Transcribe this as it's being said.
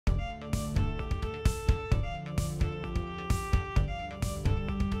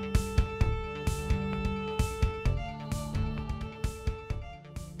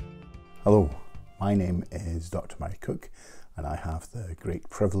Hello, my name is Dr. Murray Cook and I have the great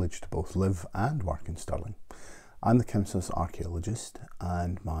privilege to both live and work in Stirling. I'm the Council's archaeologist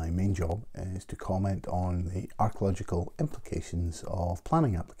and my main job is to comment on the archaeological implications of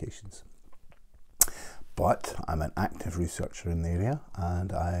planning applications. But I'm an active researcher in the area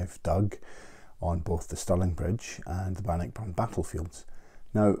and I've dug on both the Stirling Bridge and the Bannockburn battlefields.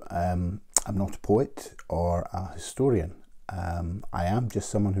 Now, I'm not a poet or a historian. I am just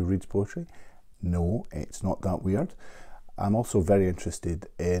someone who reads poetry. No, it's not that weird. I'm also very interested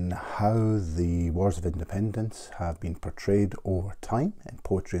in how the Wars of Independence have been portrayed over time in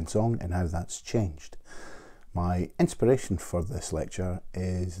poetry and song and how that's changed. My inspiration for this lecture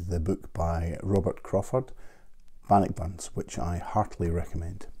is the book by Robert Crawford, Bannockburns, which I heartily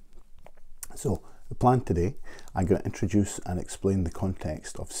recommend. So, the plan today, I'm going to introduce and explain the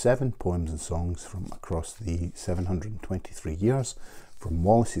context of 7 poems and songs from across the 723 years from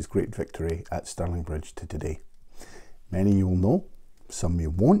Wallace's great victory at Stirling Bridge to today. Many you will know, some you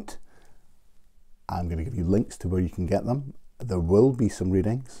won't. I'm going to give you links to where you can get them. There will be some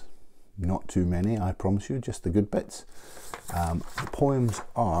readings, not too many, I promise you, just the good bits. The poems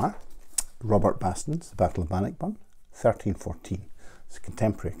are Robert Baston's The Battle of Bannockburn, 1314. It's a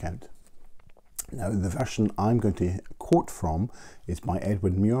contemporary account. Now, the version I'm going to quote from is by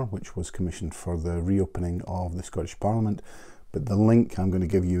Edwin Muir, which was commissioned for the reopening of the Scottish Parliament, but the link I'm going to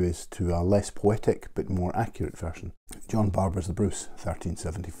give you is to a less poetic but more accurate version. John Barbour's The Bruce,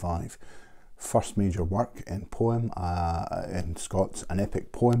 1375. First major work in poem, in Scots, an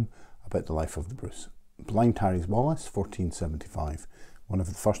epic poem about the life of the Bruce. Blind Harry's Wallace, 1475. One of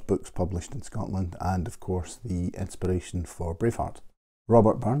the first books published in Scotland and, of course, the inspiration for Braveheart.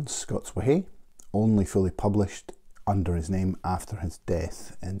 Robert Burns, Scots Wahey, only fully published under his name after his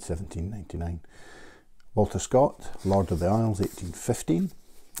death in 1799. Walter Scott, Lord of the Isles, 1815.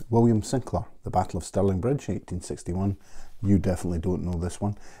 William Sinclair, The Battle of Stirling Bridge, 1861. You definitely don't know this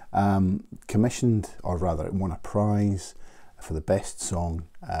one. Commissioned, or rather it won a prize for the best song,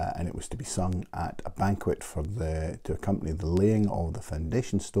 and it was to be sung at a banquet to accompany the laying of the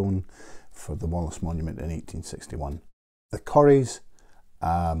foundation stone for the Wallace Monument in 1861. The Corries,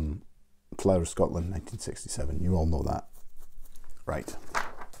 Flower of Scotland, 1967. You all know that. Right.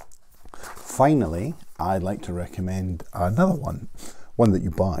 Finally, I'd like to recommend another one that you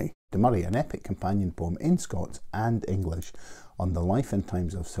buy. De Murray, an epic companion poem in Scots and English on the life and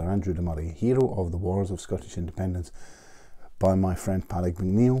times of Sir Andrew de Murray, hero of the Wars of Scottish Independence, by my friend Paddy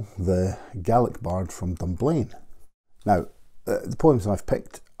McNeill, the Gaelic bard from Dunblane. Now, the poems I've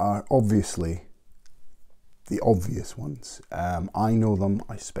picked are obviously the obvious ones. I know them,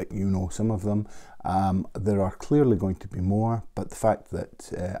 I suspect you know some of them. There are clearly going to be more, but the fact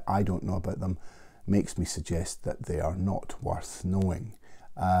that I don't know about them makes me suggest that they are not worth knowing.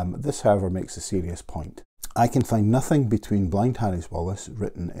 This, however, makes a serious point. I can find nothing between Blind Harry's Wallace,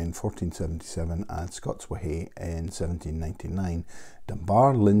 written in 1477, and Scots Wahey in 1799,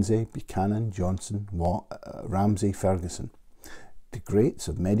 Dunbar, Lindsay, Buchanan, Johnson, Ramsay, Ferguson. The greats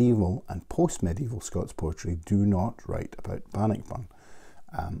of medieval and post-medieval Scots poetry do not write about Bannockburn.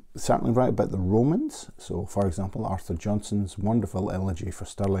 Certainly write about the Romans, so for example Arthur Johnson's wonderful elegy for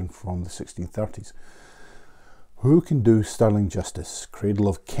Stirling from the 1630s. Who can do Stirling justice, cradle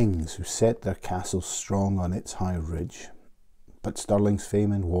of kings who set their castles strong on its high ridge? But Stirling's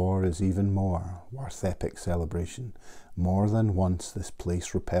fame in war is even more worth epic celebration. More than once this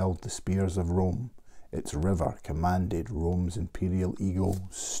place repelled the spears of Rome. Its river commanded Rome's imperial ego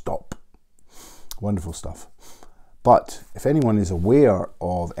stop. Wonderful stuff. But if anyone is aware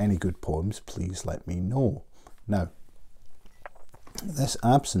of any good poems, please let me know. Now, this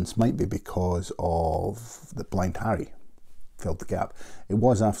absence might be because of that Blind Harry filled the gap. It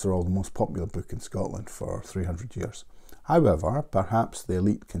was, after all, the most popular book in Scotland for 300 years. However, perhaps the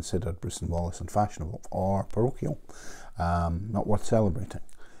elite considered Bruce and Wallace unfashionable or parochial, not worth celebrating.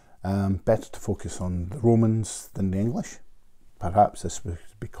 Better to focus on the Romans than the English. Perhaps this was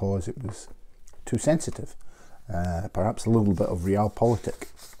because it was too sensitive. Perhaps a little bit of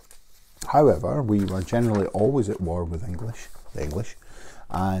realpolitik. However, we were generally always at war with the English,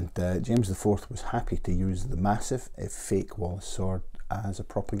 and James IV was happy to use the massive, if fake, Wallace sword as a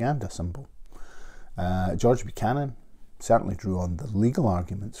propaganda symbol. George Buchanan certainly drew on the legal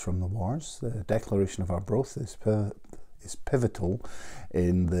arguments from the wars. The Declaration of Arbroath is pivotal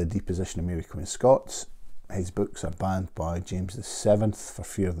in the deposition of Mary Queen of Scots. His books are banned by James VII for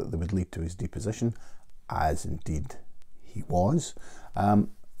fear that they would lead to his deposition, as indeed he was.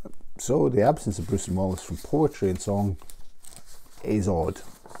 So the absence of Bruce and Wallace from poetry and song is odd.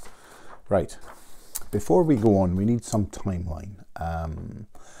 Right, before we go on, we need some timeline.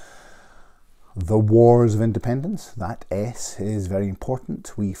 The Wars of Independence, that S is very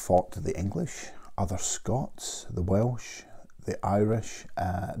important. We fought the English, other Scots, the Welsh, the Irish.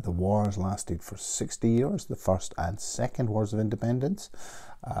 The wars lasted for 60 years, the First and Second Wars of Independence.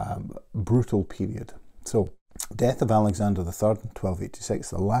 Brutal period. So, death of Alexander III in 1286,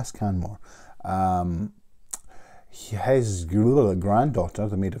 the last Canmore. His granddaughter,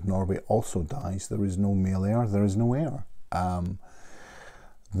 the Maid of Norway, also dies. There is no male heir, there is no heir.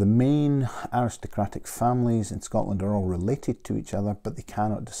 The main aristocratic families in Scotland are all related to each other, but they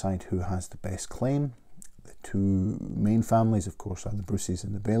cannot decide who has the best claim. The two main families, of course, are the Bruces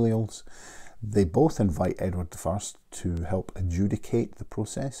and the Balliols. They both invite Edward I to help adjudicate the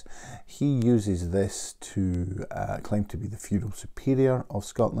process. He uses this to claim to be the feudal superior of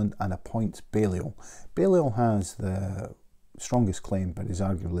Scotland and appoints Balliol. Balliol has the strongest claim, but is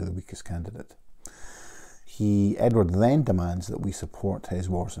arguably the weakest candidate. Edward then demands that we support his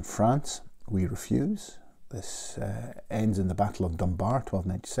wars in France. We refuse. This ends in the Battle of Dunbar,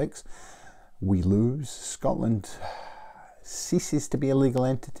 1296. We lose. Scotland ceases to be a legal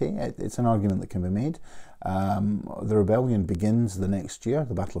entity. It's an argument that can be made. The rebellion begins the next year,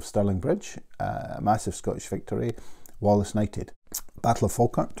 the Battle of Stirling Bridge, massive Scottish victory, Wallace knighted. Battle of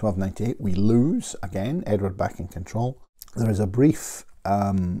Falkirk, 1298, we lose, again, Edward back in control. There is a brief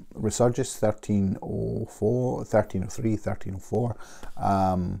resurgence, 1304, 1303,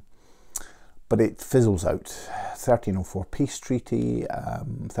 1304, but it fizzles out. 1304 peace treaty,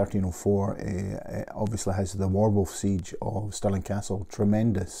 1304 obviously has the Warwolf siege of Stirling Castle,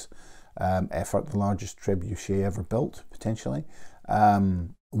 tremendous effort, the largest trebuchet ever built, potentially.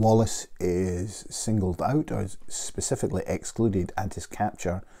 Wallace is singled out, or is specifically excluded, and his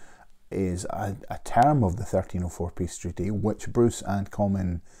capture is a term of the 1304 peace treaty, which Bruce and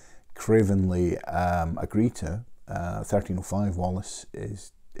Comyn cravenly agree to. 1305, Wallace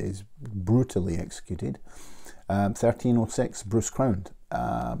is brutally executed. 1306, Bruce crowned.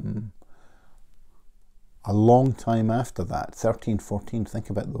 A long time after that, 1314, think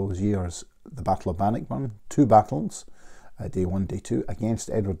about those years, the Battle of Bannockburn, 2 battles, day 1, day 2, against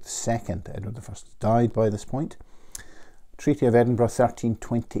Edward II. Edward I died by this point. Treaty of Edinburgh,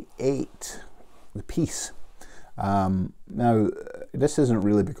 1328, the peace. Now, this isn't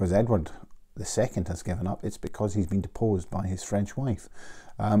really because Edward II has given up, it's because he's been deposed by his French wife.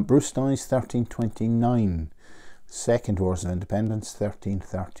 Bruce dies 1329, Second Wars of Independence,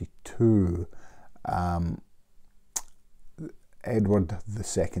 1332. Edward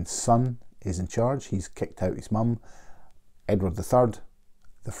II's son is in charge, he's kicked out his mum. Edward III,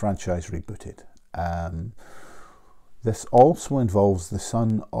 the franchise rebooted. This also involves the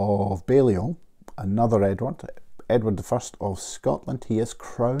son of Balliol, another Edward, Edward I of Scotland. He is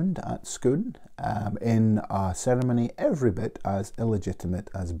crowned at Scone in a ceremony every bit as illegitimate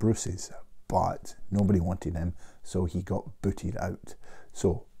as Bruce's, but nobody wanted him, so he got booted out.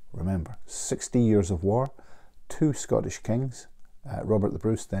 So remember, 60 years of war, 2 Scottish kings, Robert the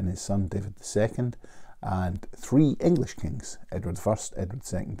Bruce, then his son David II, and 3 English kings, Edward I, Edward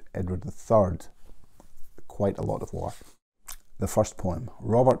II, Edward III. Quite a lot of war. The first poem,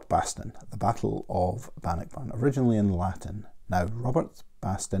 Robert Baston, The Battle of Bannockburn, originally in Latin. Now, Robert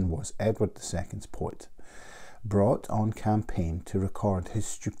Baston was Edward II's poet, brought on campaign to record his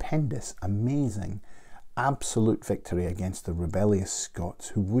stupendous, amazing, absolute victory against the rebellious Scots,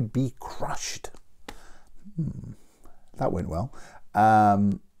 who would be crushed. That went well.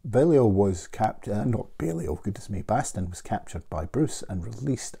 Balliol was captured, not Balliol, goodness me, Baston was captured by Bruce and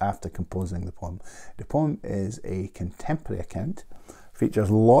released after composing the poem. The poem is a contemporary account, features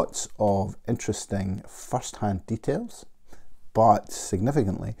lots of interesting first-hand details, but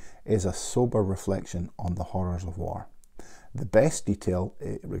significantly is a sober reflection on the horrors of war. The best detail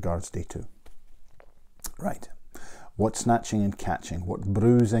regards day 2. Right. What snatching and catching, what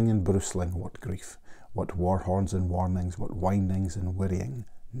bruising and brustling, what grief, what war horns and warnings, what windings and wearying,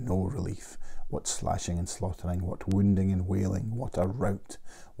 no relief, what slashing and slaughtering, what wounding and wailing, what a rout,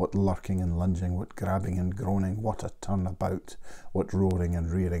 what lurking and lunging, what grabbing and groaning, what a turn about, what roaring and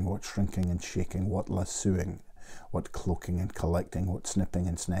rearing, what shrinking and shaking, what lassoing, what cloaking and collecting, what snipping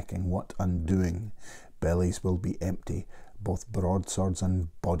and snacking, what undoing. Bellies will be empty, both broadswords and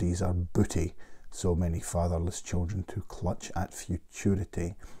bodies are booty, so many fatherless children to clutch at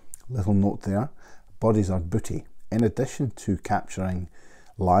futurity. Little note there, bodies are booty. In addition to capturing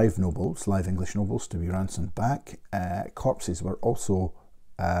live nobles, live English nobles, to be ransomed back, corpses were also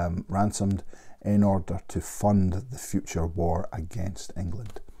ransomed in order to fund the future war against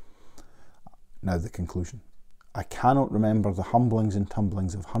England. Now the conclusion. I cannot remember the humblings and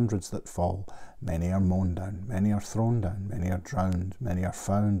tumblings of hundreds that fall. Many are mown down, many are thrown down, many are drowned, many are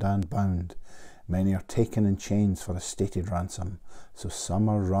found and bound. Many are taken in chains for a stated ransom. So some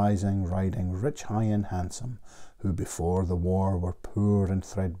are rising, riding, rich, high and handsome, who before the war were poor and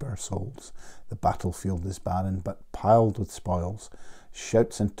threadbare souls. The battlefield is barren, but piled with spoils,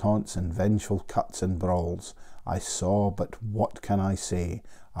 shouts and taunts and vengeful cuts and brawls. I saw, but what can I say?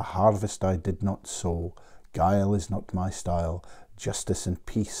 A harvest I did not sow. Guile is not my style. Justice and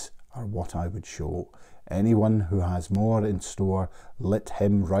peace are what I would show. Anyone who has more in store, let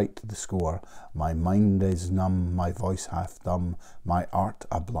him write the score. My mind is numb, my voice half dumb, my art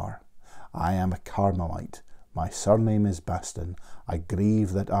a blur. I am a Carmelite, my surname is Baston. I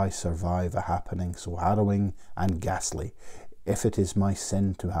grieve that I survive a happening so harrowing and ghastly. If it is my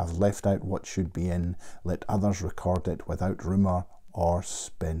sin to have left out what should be in, let others record it without rumour or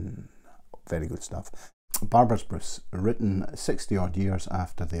spin. Very good stuff. Barber's Bruce, written 60 odd years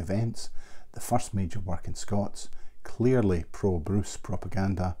after the events, the first major work in Scots, clearly pro-Bruce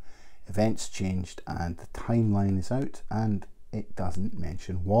propaganda. Events changed and the timeline is out, and it doesn't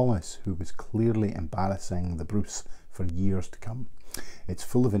mention Wallace, who was clearly embarrassing the Bruce for years to come. It's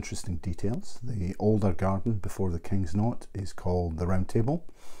full of interesting details. The older garden before the King's Knot is called the Round Table,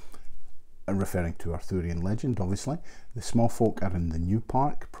 referring to Arthurian legend, obviously. The small folk are in the new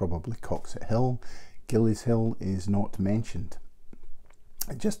park, probably Coxet Hill. Gillies Hill is not mentioned.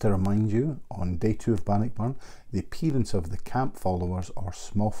 Just to remind you, on day 2 of Bannockburn, the appearance of the camp followers or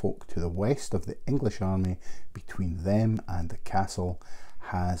small folk to the west of the English army between them and the castle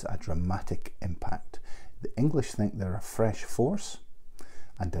has a dramatic impact. The English think they're a fresh force,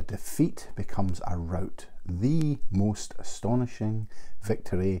 and a defeat becomes a rout. The most astonishing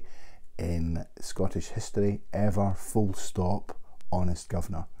victory in Scottish history ever, full stop, honest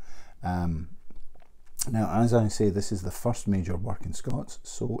governor. Now, as I say, this is the first major work in Scots,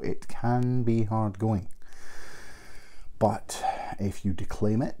 so it can be hard going. But if you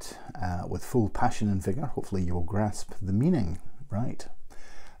declaim it with full passion and vigour, hopefully you will grasp the meaning, right?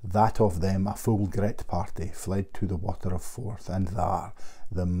 That of them a full gret party fled to the water of Forth, and there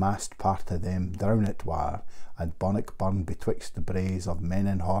the massed part of them drown it war, and Bannockburn betwixt the braes of men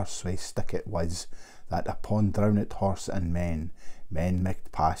and horse swae stick it was, that upon drowned horse and men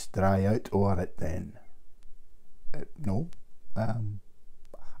micht pass dry out o'er it then. No,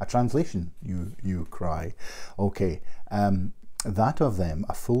 a translation, you cry. Okay, that of them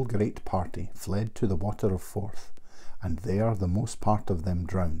a full great party fled to the water of Forth, and there the most part of them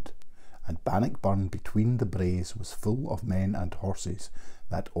drowned, and Bannockburn between the braes was full of men and horses,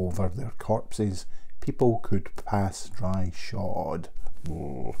 that over their corpses people could pass dry shod.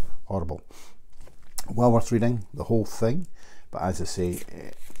 Oh, horrible. Well worth reading the whole thing, but as I say,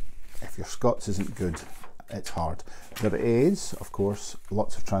 if your Scots isn't good, it's hard. There is, of course,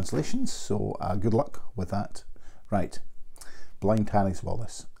 lots of translations, so good luck with that. Right, Blind Harry's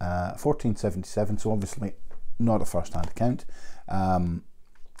Wallace, 1477, so obviously not a first-hand account.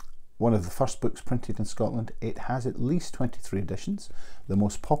 One of the first books printed in Scotland. It has at least 23 editions, the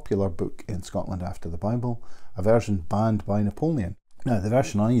most popular book in Scotland after the Bible, a version banned by Napoleon. Now, the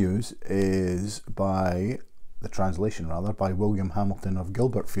version I use is by, the translation rather, by William Hamilton of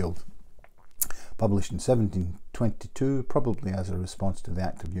Gilbertfield, published in 1722, probably as a response to the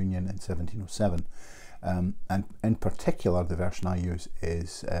Act of Union in 1707. And in particular, the version I use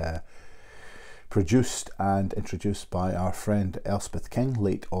is produced and introduced by our friend Elspeth King,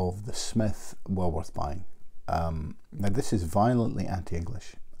 late of the Smith, well worth buying. Now this is violently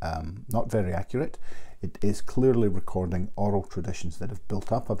anti-English, not very accurate. It is clearly recording oral traditions that have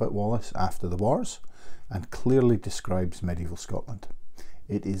built up about Wallace after the wars, and clearly describes medieval Scotland.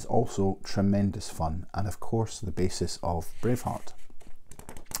 It is also tremendous fun, and of course the basis of Braveheart.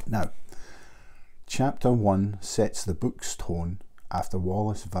 Now, chapter 1 sets the book's tone after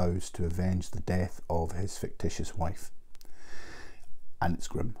Wallace vows to avenge the death of his fictitious wife. And it's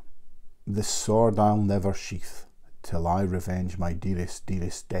grim. "This sword I'll never sheath, till I revenge my dearest,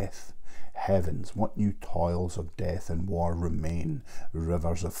 dearest death. Heavens, what new toils of death and war remain,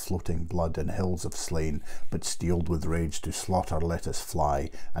 rivers of floating blood and hills of slain, but steeled with rage to slaughter let us fly,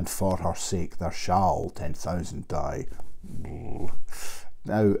 and for her sake there shall 10,000 die."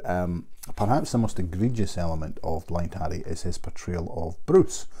 Now, perhaps the most egregious element of Blind Harry is his portrayal of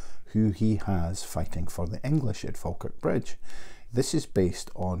Bruce, who he has fighting for the English at Falkirk Bridge. This is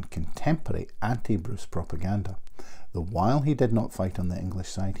based on contemporary anti-Bruce propaganda. Though while he did not fight on the English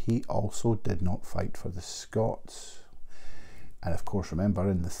side, he also did not fight for the Scots. And of course,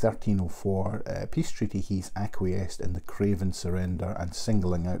 remember, in the 1304 peace treaty, he's acquiesced in the craven surrender and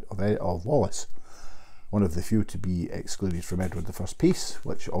singling out of Wallace. one of the few to be excluded from Edward I's peace,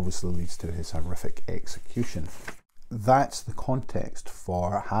 which obviously leads to his horrific execution. That's the context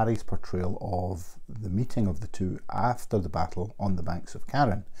for Harry's portrayal of the meeting of the two after the battle on the banks of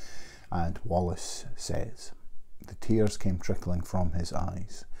Carron. And Wallace says, "The tears came trickling from his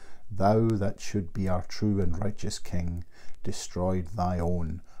eyes. Thou that should be our true and righteous king, destroyed thy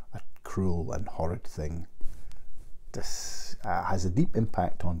own, a cruel and horrid thing." This has a deep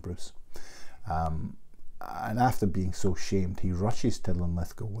impact on Bruce. And after being so shamed, he rushes to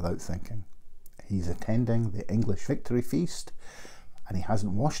Linlithgow without thinking. He's attending the English victory feast, and he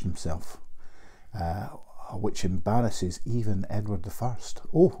hasn't washed himself, which embarrasses even Edward I.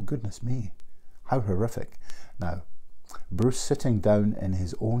 Oh, goodness me, how horrific. Now, Bruce, sitting down in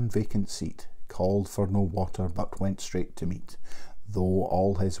his own vacant seat, called for no water, but went straight to meat. Though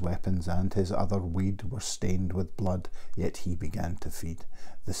all his weapons and his other weed were stained with blood, yet he began to feed.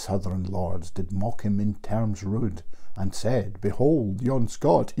 The southern lords did mock him in terms rude, and said, "Behold, yon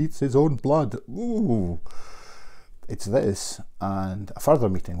Scot eats his own blood." Ooh! It's this, and a further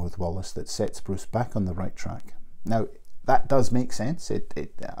meeting with Wallace, that sets Bruce back on the right track. Now, that does make sense. It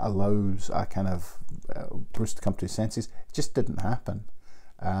allows a kind of Bruce to come to his senses. It just didn't happen.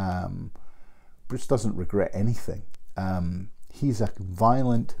 Bruce doesn't regret anything. He's a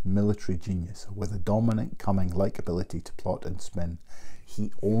violent military genius with a dominant, cunning-like ability to plot and spin.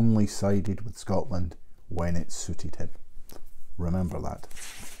 He only sided with Scotland when it suited him. Remember that.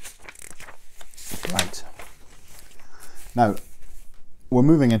 Right. Now, we're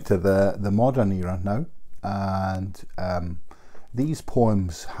moving into the modern era now, and these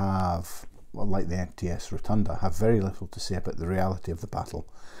poems have, well, like the NTS Rotunda, have very little to say about the reality of the battle.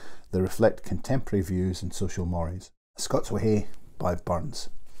 They reflect contemporary views and social mores. Scots Wha Hae by Burns.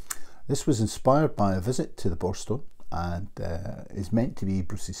 This was inspired by a visit to the Borestone, and is meant to be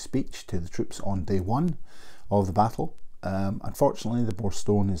Bruce's speech to the troops on day one of the battle. Unfortunately, the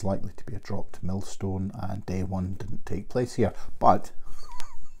Borestone is likely to be a dropped millstone, and day one didn't take place here, but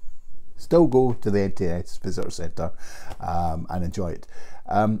still go to the NTS Visitor Centre and enjoy it.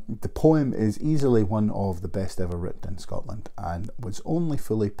 The poem is easily one of the best ever written in Scotland, and was only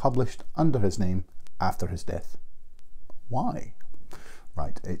fully published under his name after his death. Why?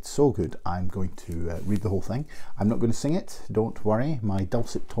 Right, it's so good, I'm going to read the whole thing. I'm not going to sing it, don't worry, my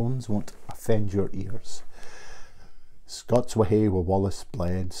dulcet tones won't offend your ears. Scots Wha Hae wi' Wallace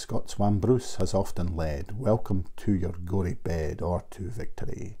bled, Scots whan Bruce has often led, welcome to your gory bed, or to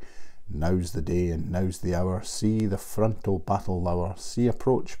victory. Now's the day and now's the hour, see the frontal battle lower, see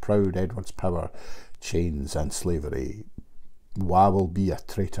approach proud Edward's power, chains and slavery. Wha will be a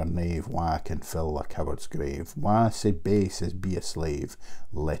traitor knave, wha can fill a coward's grave, wha sae base as be a slave,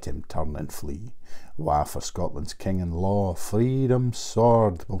 let him turn and flee. Wha for Scotland's king and law, freedom's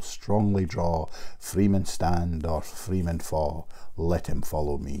sword will strongly draw, freemen stand or freemen fall, let him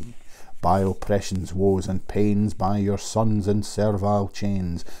follow me. By oppression's woes and pains, by your sons in servile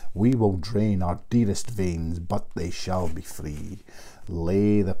chains, we will drain our dearest veins, but they shall be free.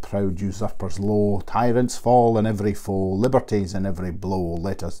 Lay the proud usurpers low, tyrants fall in every foe, liberties in every blow,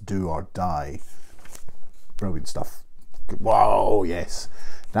 let us do or die. Brilliant stuff. Wow, yes.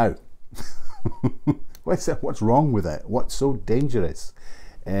 Now, what's wrong with it? What's so dangerous?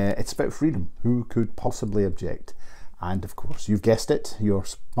 It's about freedom. Who could possibly object? And of course, you've guessed it, your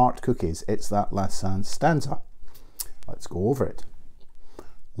smart cookies. It's that last stanza. Let's go over it.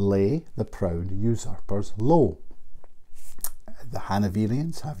 Lay the proud usurpers low. The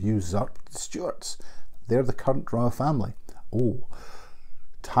Hanoverians have usurped the Stuarts. They're the current royal family. Oh,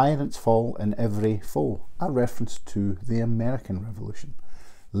 tyrants fall in every foe. A reference to the American Revolution.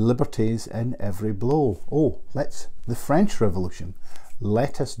 Liberties in every blow. Oh, the French Revolution.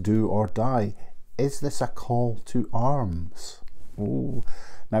 Let us do or die. Is this a call to arms? Oh,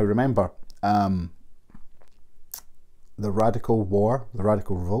 now remember, the Radical War, the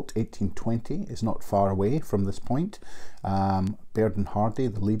Radical Revolt, 1820, is not far away from this point. Baird and Hardy,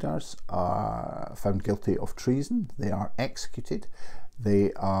 the leaders, are found guilty of treason. They are executed.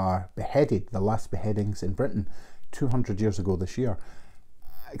 They are beheaded, the last beheadings in Britain, 200 years ago this year.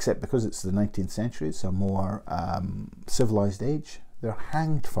 Except because it's the 19th century, it's a more civilised age, they're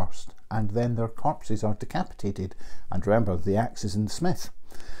hanged first, and then their corpses are decapitated. And remember, the axe is in the smith.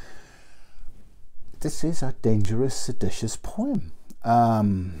 This is a dangerous, seditious poem.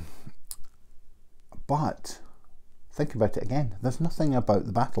 But think about it again. There's nothing about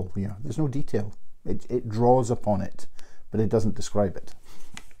the battle here. There's no detail. It draws upon it, but it doesn't describe it.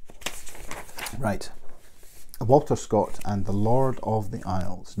 Right. Walter Scott and the Lord of the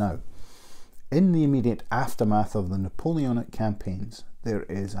Isles. Now, in the immediate aftermath of the Napoleonic campaigns, there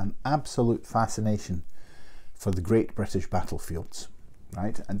is an absolute fascination for the great British battlefields,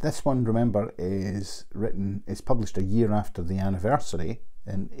 right? And this one, remember, is published a year after the anniversary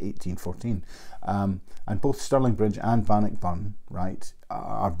in 1814. And both Stirling Bridge and Bannockburn, right,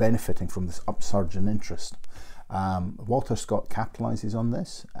 are benefiting from this upsurge in interest. Walter Scott capitalises on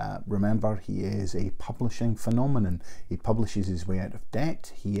this. Remember, he is a publishing phenomenon. He publishes his way out of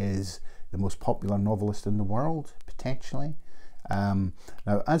debt. He is the most popular novelist in the world, potentially.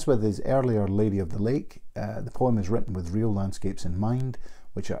 Now, as with his earlier Lady of the Lake, the poem is written with real landscapes in mind,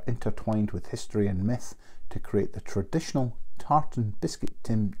 which are intertwined with history and myth to create the traditional tartan biscuit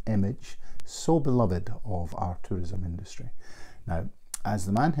tin image so beloved of our tourism industry. Now, as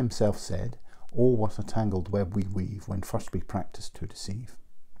the man himself said, "Oh, what a tangled web we weave when first we practice to deceive."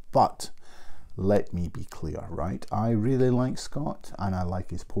 But let me be clear, right? I really like Scott, and I like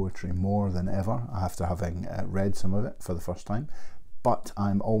his poetry more than ever after having read some of it for the first time, but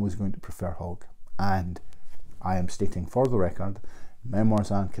I'm always going to prefer Hogg. And I am stating for the record, Memoirs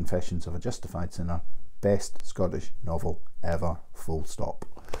and Confessions of a Justified Sinner, best Scottish novel ever, full stop.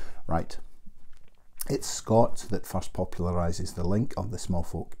 Right. It's Scott that first popularises the link of the small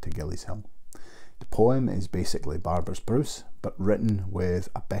folk to Gillies Hill. The poem is basically Barber's Bruce, but written with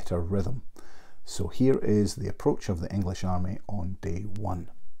a better rhythm. So here is the approach of the English army on day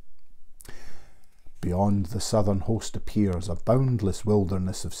 1. Beyond the southern host appears a boundless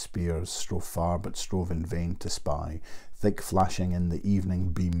wilderness of spears, strove far but strove in vain to spy, thick flashing in the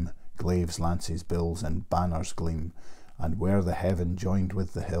evening beam, glaives, lances, bills, and banners gleam, and where the heaven joined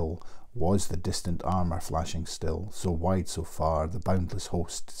with the hill, was the distant armour flashing still, so wide, so far, the boundless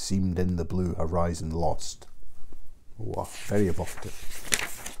host seemed in the blue horizon lost. Oh, very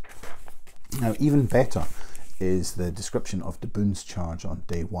evocative. Now, even better is the description of de Boon's charge on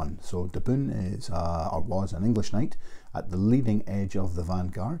day 1. So de Boon is, or was, an English knight at the leading edge of the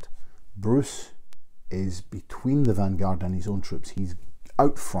vanguard. Bruce is between the vanguard and his own troops. He's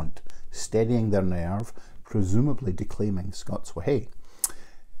out front, steadying their nerve, presumably declaiming Scott's way.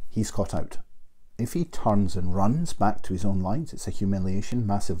 He's caught out. If he turns and runs back to his own lines, it's a humiliation,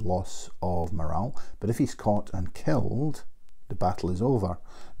 massive loss of morale. But if he's caught and killed, the battle is over.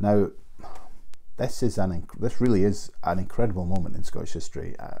 Now, this really is an incredible moment in Scottish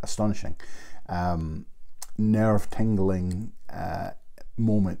history, astonishing, nerve-tingling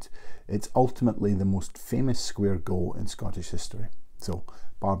moment. It's ultimately the most famous square goal in Scottish history. So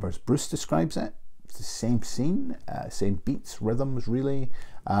Barber's Bruce describes it. It's the same scene, same beats, rhythms, really,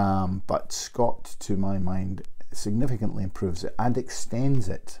 but Scott, to my mind, significantly improves it and extends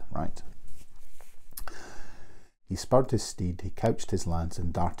it, right? He spurred his steed, he couched his lance,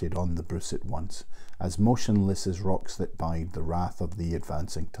 and darted on the Bruce at once. As motionless as rocks that bide the wrath of the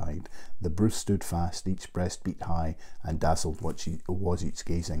advancing tide, the Bruce stood fast, each breast beat high, and dazzled what was each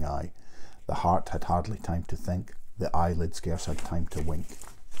gazing eye. The heart had hardly time to think, the eyelid scarce had time to wink.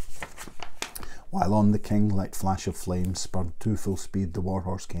 While on the king, like flash of flame, spurred to full speed the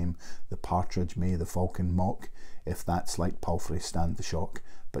warhorse came, the partridge may the falcon mock, if that slight palfrey stand the shock.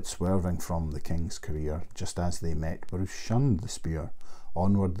 But swerving from the king's career, just as they met, Bruce shunned the spear.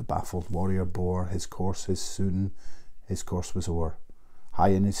 Onward the baffled warrior bore his course, his course was o'er. High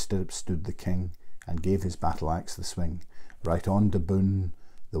in his stirrups stood the king, and gave his battle axe the swing. Right on de Boon,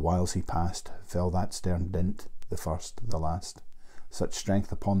 the whiles he passed, fell that stern dint, the first, the last. Such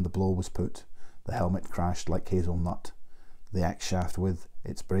strength upon the blow was put, the helmet crashed like hazelnut. The axe shaft with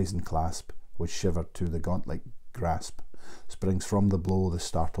its brazen clasp was shivered to the gauntlet grasp. Springs from the blow the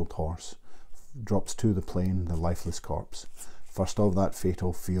startled horse, drops to the plain the lifeless corpse. First of that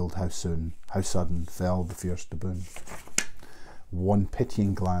fatal field, how soon, how sudden, fell the fierce de Boon. One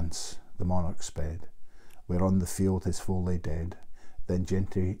pitying glance the monarch sped, where on the field his foe lay dead, then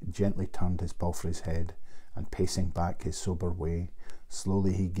gently turned his palfrey's head, and pacing back his sober way,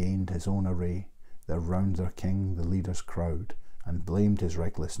 slowly he gained his own array. There round their king the leaders crowd, and blamed his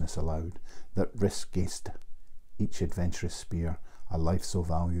recklessness aloud, that risked each adventurous spear, a life so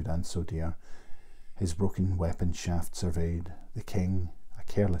valued and so dear. His broken weapon shaft surveyed, the king a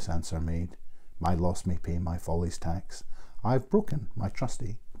careless answer made, my loss may pay my folly's tax, I've broken my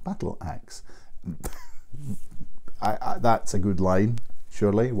trusty battle axe. That's a good line,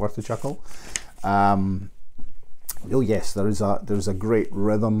 surely, worth a chuckle. Oh yes, there is a great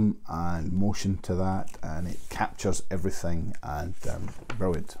rhythm and motion to that, and it captures everything, and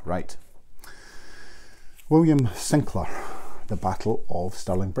brilliant, right. William Sinclair, the Battle of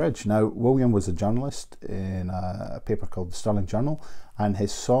Stirling Bridge. Now, William was a journalist in a paper called the Stirling Journal, and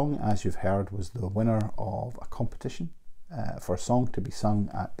his song, as you've heard, was the winner of a competition for a song to be sung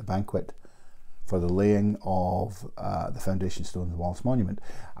at the banquet for the laying of the foundation stone of the Wallace Monument.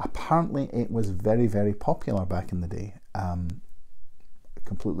 Apparently it was very, very popular back in the day.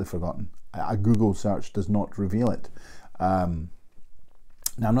 Completely forgotten. A Google search does not reveal it.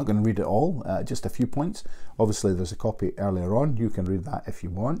 Now, I'm not going to read it all, just a few points. Obviously, there's a copy earlier on. You can read that if you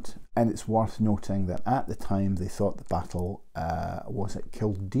want. And it's worth noting that at the time, they thought the battle was at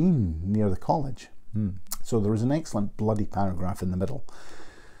Kildene, near the college. So there was an excellent bloody paragraph in the middle.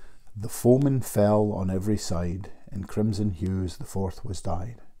 The foeman fell on every side, in crimson hues the fourth was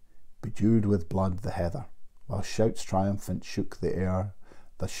dyed, bedewed with blood the heather, while shouts triumphant shook the air.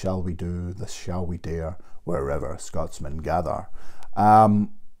 Thus shall we do, thus shall we dare, wherever Scotsmen gather. That's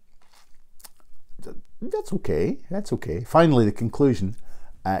okay, that's okay. Finally, the conclusion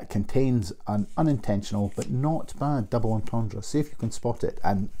contains an unintentional but not bad double entendre. See if you can spot it,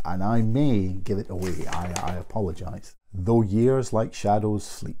 and I may give it away. I apologise. Though years like shadows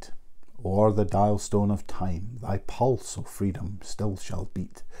fleet, o'er the dial stone of time, thy pulse, O freedom, still shall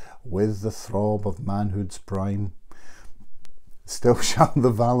beat with the throb of manhood's prime. Still shall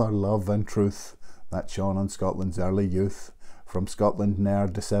the valour, love, and truth that shone on Scotland's early youth from Scotland ne'er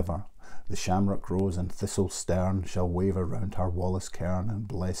dissever. The shamrock rose and thistle stern shall wave around her Wallace cairn and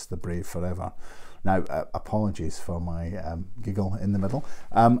bless the brave forever. Now, apologies for my giggle in the middle.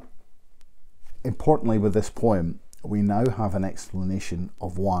 Importantly, with this poem, we now have an explanation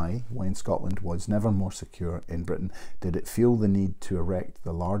of why, when Scotland was never more secure in Britain, did it feel the need to erect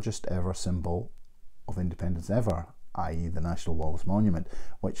the largest ever symbol of independence ever, i.e. the National Wallace Monument,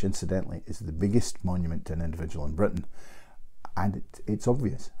 which incidentally is the biggest monument to an individual in Britain. And it's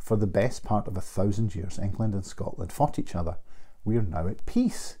obvious. For the best part of 1,000 years, England and Scotland fought each other. We are now at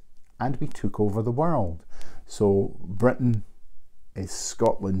peace, and we took over the world. So Britain is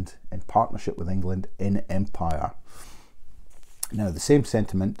Scotland in partnership with England in empire. Now, the same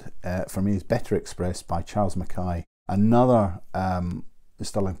sentiment for me is better expressed by Charles Mackay, another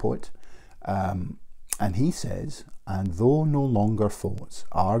Stirling poet, and he says, "And though no longer foes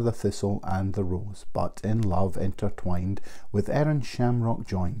are the thistle and the rose, but in love intertwined, with Erin shamrock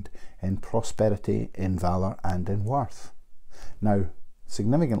joined, in prosperity, in valour, and in worth." Now,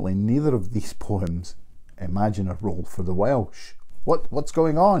 significantly, neither of these poems imagine a role for the Welsh. What's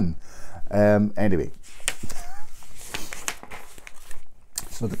going on? Anyway,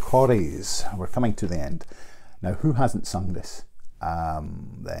 so the Corries, we're coming to the end. Now, who hasn't sung this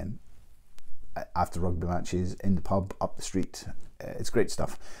then? After rugby matches, in the pub, up the street. It's great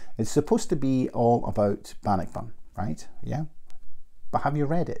stuff. It's supposed to be all about Bannockburn, right? Yeah? But have you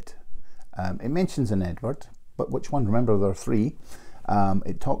read it? It mentions an Edward, but which one? Remember, there are three.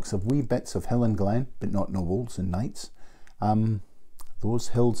 It talks of wee bits of hill and glen, but not nobles and knights. Those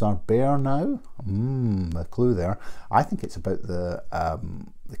hills are bare now. A clue there. I think it's about the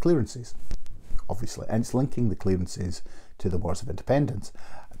clearances, obviously, and it's linking the clearances to the Wars of Independence.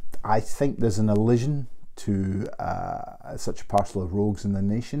 I think there's an allusion to such a parcel of rogues in the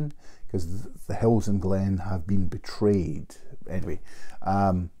nation, because the hills and glen have been betrayed. Anyway,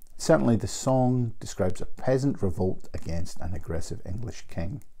 certainly the song describes a peasant revolt against an aggressive English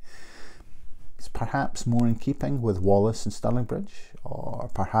king. It's perhaps more in keeping with Wallace and Stirling Bridge,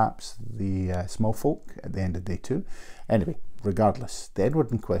 or perhaps the small folk at the end of day two. Anyway, regardless, the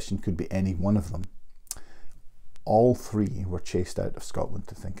Edward in question could be any one of them. All three were chased out of Scotland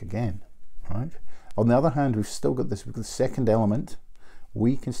to think again, right? On the other hand, we've still got this second element.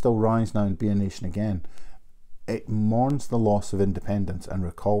 We can still rise now and be a nation again. It mourns the loss of independence and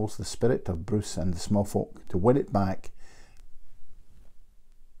recalls the spirit of Bruce and the small folk to win it back,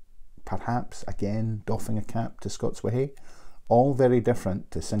 perhaps again doffing a cap to Scots way. All very different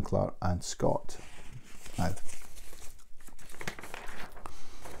to Sinclair and Scott. Now,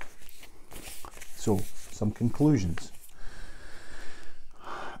 so some conclusions.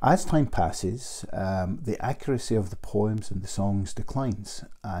 As time passes, the accuracy of the poems and the songs declines,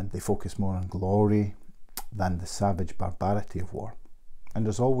 and they focus more on glory than the savage barbarity of war. And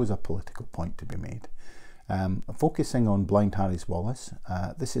there's always a political point to be made. Focusing on Blind Harry's Wallace,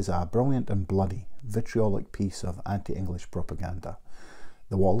 this is a brilliant and bloody, vitriolic piece of anti-English propaganda.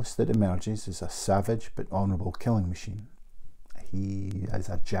 The Wallace that emerges is a savage but honourable killing machine. He is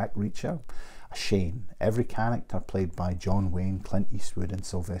a Jack Reacher, a Shane, every character played by John Wayne, Clint Eastwood and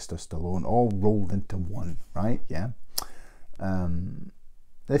Sylvester Stallone, all rolled into one, right? Yeah.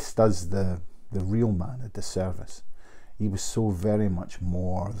 This does the real man a disservice. He was so very much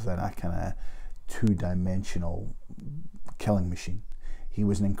more than a kind of two-dimensional killing machine. He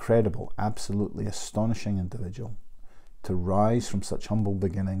was an incredible, absolutely astonishing individual to rise from such humble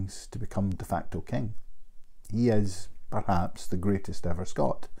beginnings to become de facto king. He is perhaps the greatest ever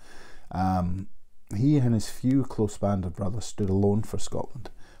Scot. He and his few close band of brothers stood alone for Scotland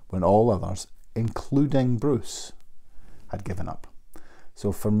when all others, including Bruce, had given up.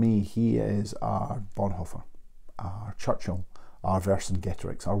 So for me, he is our Bonhoeffer, our Churchill, our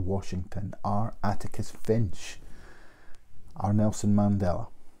Vercingetorix, our Washington, our Atticus Finch, our Nelson Mandela.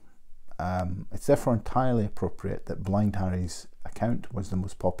 It's therefore entirely appropriate that Blind Harry's account was the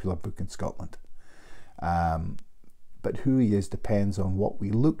most popular book in Scotland. But who he is depends on what we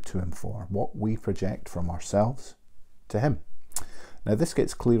look to him for, what we project from ourselves to him. Now this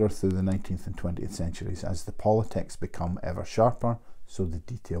gets clearer through the 19th and 20th centuries. As the politics become ever sharper, so the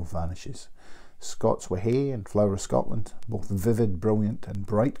detail vanishes. Scots wi' Hay and Flower of Scotland, both vivid, brilliant and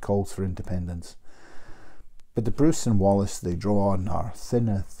bright calls for independence. But the Bruce and Wallace they draw on are thin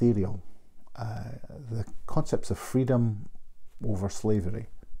ethereal. The concepts of freedom over slavery.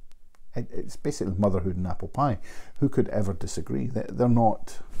 It's basically motherhood and apple pie. Who could ever disagree? They're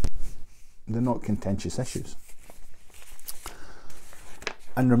not contentious issues.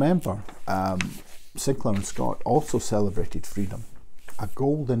 And remember, Sinclair and Scott also celebrated freedom, a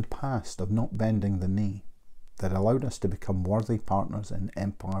golden past of not bending the knee that allowed us to become worthy partners in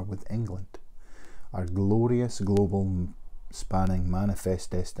empire with England, our glorious global spanning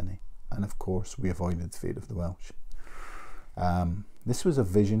manifest destiny. And of course, we avoided the fate of the Welsh. This was a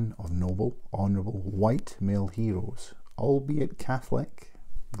vision of noble, honourable, white male heroes, albeit Catholic,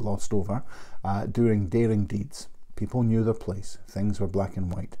 glossed over, doing daring deeds. People knew their place, things were black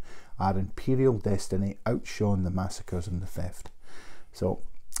and white. Our imperial destiny outshone the massacres and the theft. So,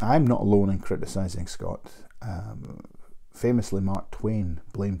 I'm not alone in criticising Scott. Famously, Mark Twain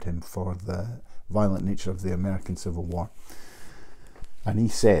blamed him for the violent nature of the American Civil War. And he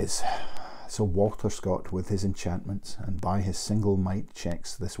says, so Walter Scott, with his enchantments, and by his single might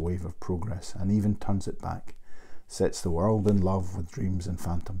checks this wave of progress, and even turns it back, sets the world in love with dreams and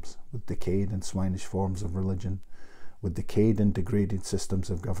phantoms, with decayed and swinish forms of religion, with decayed and degraded systems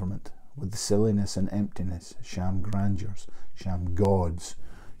of government, with the silliness and emptiness, sham grandeurs, sham gods,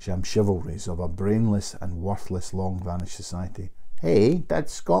 sham chivalries of a brainless and worthless long-vanished society. Hey,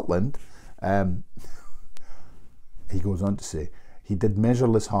 that's Scotland. He goes on to say, he did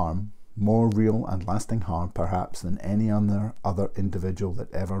measureless harm, more real and lasting harm perhaps than any other individual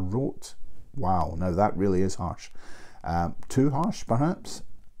that ever wrote. Wow, now that really is harsh. Too harsh perhaps?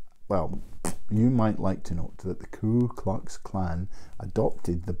 Well, you might like to note that the Ku Klux Klan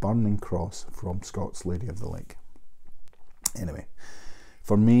adopted the burning cross from Scott's Lady of the Lake. Anyway,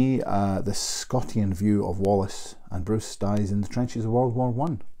 for me, the Scottian view of Wallace and Bruce dies in the trenches of World War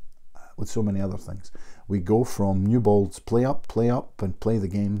I, with so many other things. We go from Newbold's play up and play the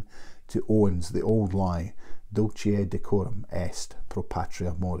game, to Owen's the old lie, dulce decorum est pro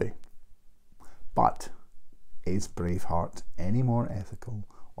patria more. But is Braveheart any more ethical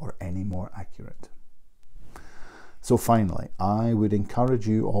or any more accurate? So finally, I would encourage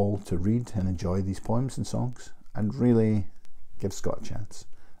you all to read and enjoy these poems and songs and really give Scott a chance.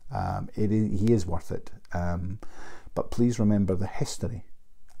 He is worth it. But please remember the history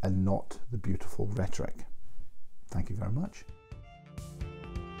and not the beautiful rhetoric. Thank you very much.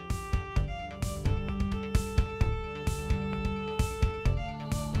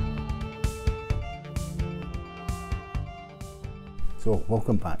 So,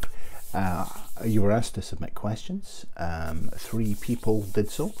 welcome back. You were asked to submit questions. 3 people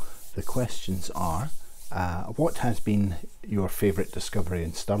did so. The questions are, what has been your favourite discovery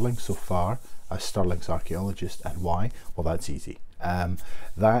in Stirling so far as Stirling's archaeologist, and why? Well, that's easy.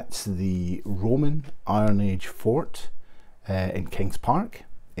 That's the Roman Iron Age fort in Kings Park.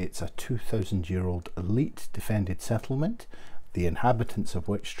 It's a 2,000-year-old elite defended settlement, the inhabitants of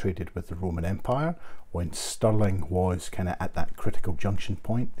which traded with the Roman Empire when Stirling was kind of at that critical junction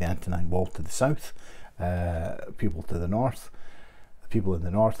point, the Antonine Wall to the south, people to the north. The people in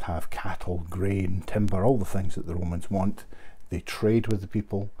the north have cattle, grain, timber, all the things that the Romans want. They trade with the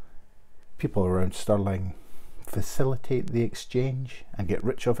people. People around Stirling facilitate the exchange and get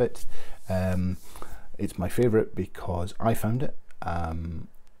rich of it. It's my favourite because I found it.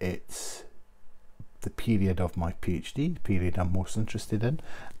 It's the period of my PhD, the period I'm most interested in,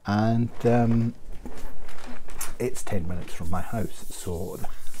 and it's 10 minutes from my house, so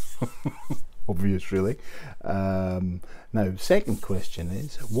obvious really. Now, second question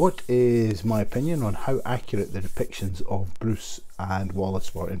is, what is my opinion on how accurate the depictions of Bruce and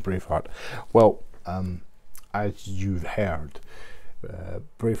Wallace were in Braveheart? Well, as you've heard,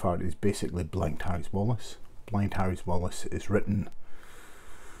 Braveheart is basically Blind Harry's Wallace. Blind Harry's Wallace is written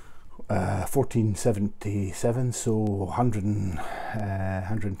 1477, so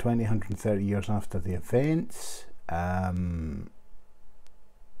 120, 130 years after the events. Not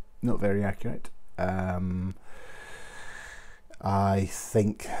very accurate. I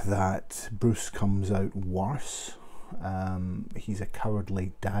think that Bruce comes out worse. He's a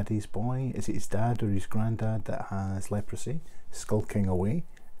cowardly daddy's boy. Is it his dad or his granddad that has leprosy, skulking away?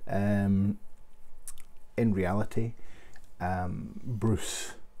 In reality,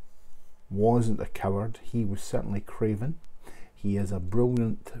 Bruce wasn't a coward. He was certainly craven. He is a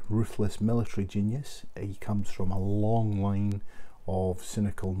brilliant, ruthless military genius. He comes from a long line of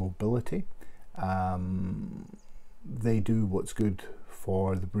cynical nobility. They do what's good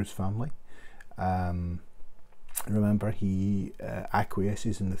for the Bruce family. Remember, he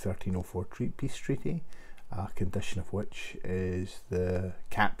acquiesces in the 1304 peace treaty, a condition of which is the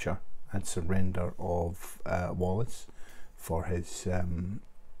capture and surrender of Wallace for his kind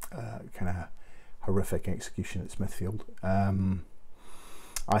of horrific execution at Smithfield.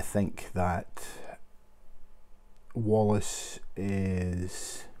 I think that Wallace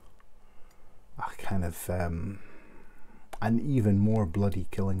is a kind of an even more bloody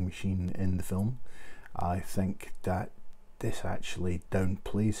killing machine in the film. I think that this actually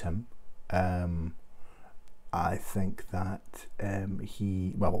downplays him. I think that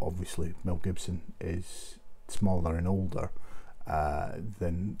well, obviously Mel Gibson is smaller and older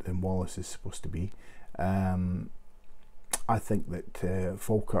than Wallace is supposed to be. I think that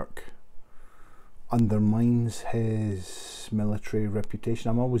Falkirk undermines his military reputation.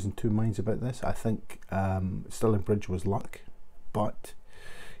 I'm always in two minds about this. I think Stirling Bridge was luck, but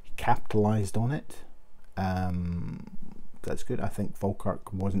he capitalised on it. That's good. I think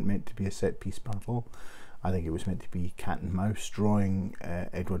Falkirk wasn't meant to be a set piece battle. I think it was meant to be cat and mouse, drawing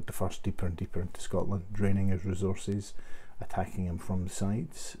Edward I deeper and deeper into Scotland, draining his resources, attacking him from the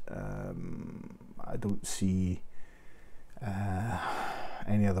sides. I don't see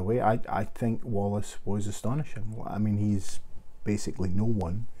any other way. I think Wallace was astonishing. I mean, he's basically no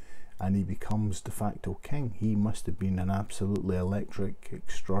one, and he becomes de facto king. He must have been an absolutely electric,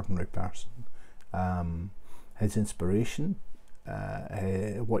 extraordinary person. His inspiration,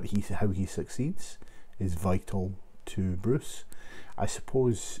 how he succeeds, is vital to Bruce. I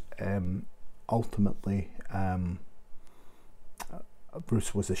suppose ultimately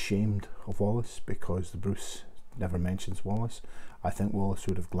Bruce was ashamed of Wallace because the Bruce never mentions Wallace. I think Wallace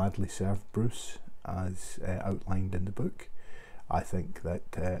would have gladly served Bruce as outlined in the book. I think that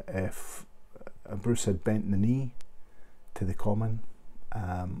if Bruce had bent the knee to the common,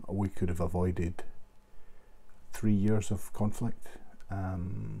 we could have avoided 3 years of conflict.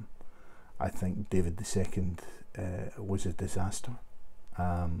 I think David II was a disaster.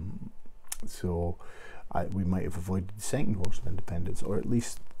 So we might have avoided the Second Wars of Independence, or at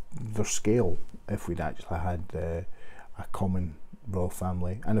least their scale, if we'd actually had a common royal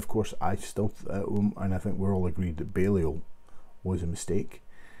family. And of course, I still, and I think we're all agreed that Balliol was a mistake.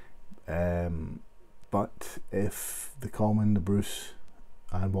 But if the common, the Bruce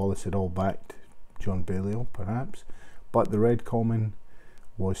and Wallace had all backed John Balliol, perhaps, but the Red Comyn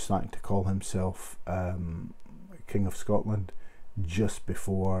was starting to call himself King of Scotland just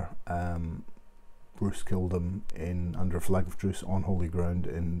before Bruce killed him under a flag of truce on holy ground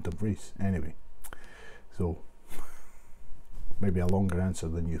in Dumfries. Anyway, so maybe a longer answer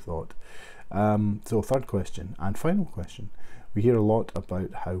than you thought. So third question and final question. We hear a lot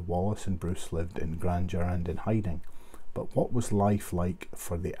about how Wallace and Bruce lived in grandeur and in hiding, but what was life like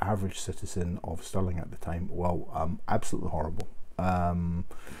for the average citizen of Stirling at the time? Well, absolutely horrible.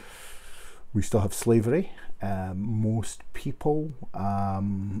 We still have slavery. Most people, your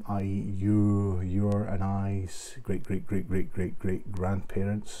and I's great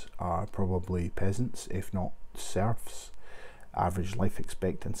grandparents are probably peasants, if not serfs. Average life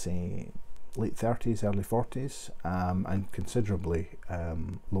expectancy late 30s, early 40s, and considerably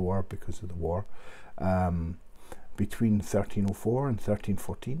lower because of the war. Between 1304 and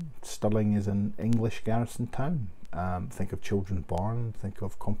 1314, Stirling is an English garrison town. Think of children born, think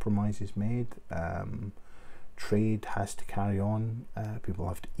of compromises made, trade has to carry on, people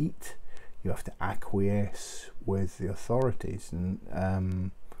have to eat, you have to acquiesce with the authorities.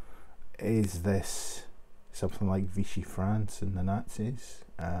 And is this something like Vichy France and the Nazis?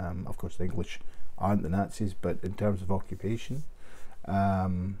 Of course the English aren't the Nazis, but in terms of occupation,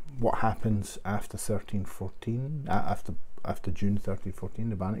 what happens after 1314, after June 1314,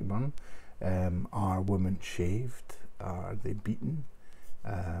 the Bannockburn? Are women shaved? Are they beaten?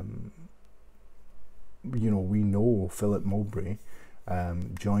 You know, we know Philip Mowbray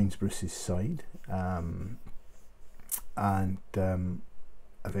joins Bruce's side and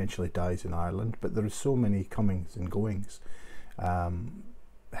eventually dies in Ireland, but there are so many comings and goings.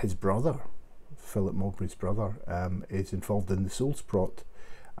 His brother, Philip Mowbray's brother, is involved in the Soulsprot,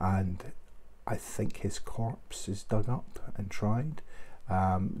 and I think his corpse is dug up and tried.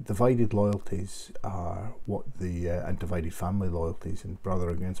 Divided loyalties are what and divided family loyalties, and brother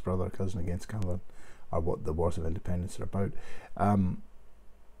against brother, cousin against cousin, are what the Wars of Independence are about.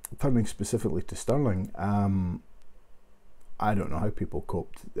 Turning specifically to Stirling, I don't know how people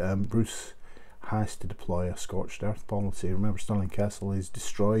coped. Bruce has to deploy a scorched earth policy. Remember, Stirling Castle is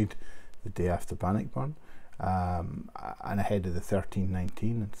destroyed the day after Bannockburn, and ahead of the 1319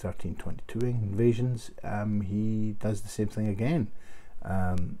 and 1322 invasions, he does the same thing again.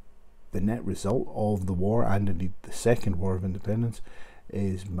 The net result of the war, and indeed the Second War of Independence,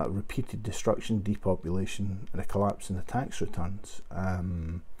 is repeated destruction, depopulation, and a collapse in the tax returns,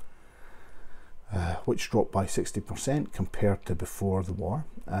 which dropped by 60% compared to before the war.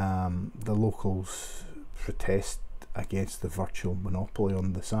 The locals protest against the virtual monopoly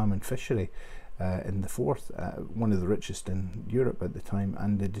on the salmon fishery in the Forth, one of the richest in Europe at the time,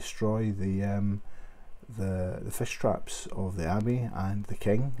 and they destroy the fish traps of the abbey, and the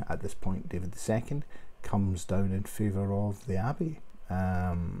king, at this point David II, comes down in favour of the abbey.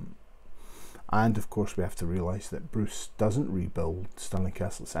 And of course we have to realise that Bruce doesn't rebuild Stirling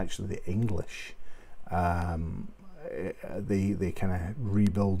Castle, it's actually the English. They kind of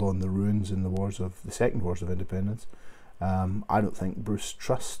rebuild on the ruins in the Second Wars of Independence. I don't think Bruce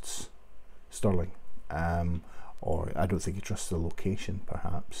trusts Stirling, or I don't think he trusts the location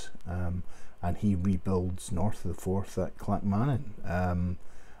perhaps, and he rebuilds north of the Forth at Clackmannan.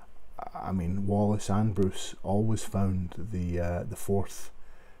 I mean, Wallace and Bruce always found the Forth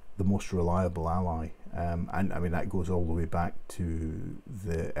the most reliable ally, and I mean that goes all the way back to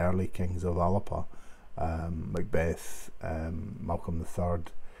the early kings of Alapa, Macbeth, Malcolm III,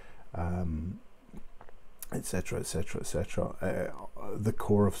 etc, etc, etc. The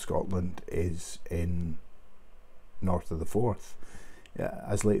core of Scotland is in north of the Forth.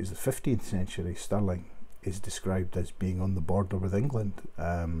 As late as the 15th century, Stirling is described as being on the border with England,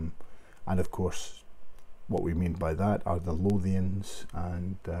 and of course what we mean by that are the Lothians,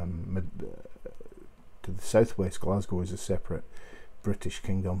 and to the southwest Glasgow is a separate British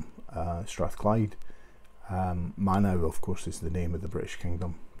kingdom, Strathclyde. Manow, of course, is the name of the British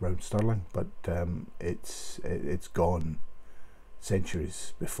kingdom round Stirling, but it's gone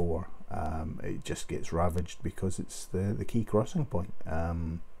centuries before. It just gets ravaged because it's the key crossing point,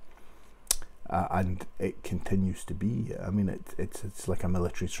 and it continues to be. I mean, it's like a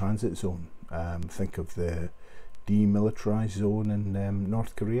military transit zone. Think of the demilitarized zone in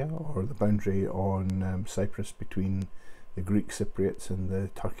North Korea, or the boundary on Cyprus between the Greek Cypriots and the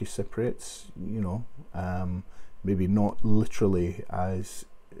Turkish Cypriots. You know, maybe not literally as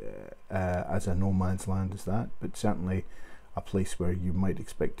a no man's land as that, but certainly a place where you might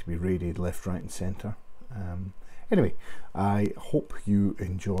expect to be raided left, right and centre. Anyway, I hope you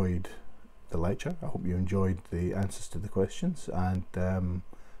enjoyed the lecture. I hope you enjoyed the answers to the questions, and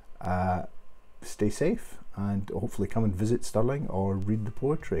stay safe, and hopefully come and visit Stirling or read the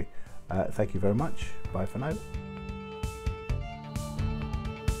poetry. Thank you very much. Bye for now.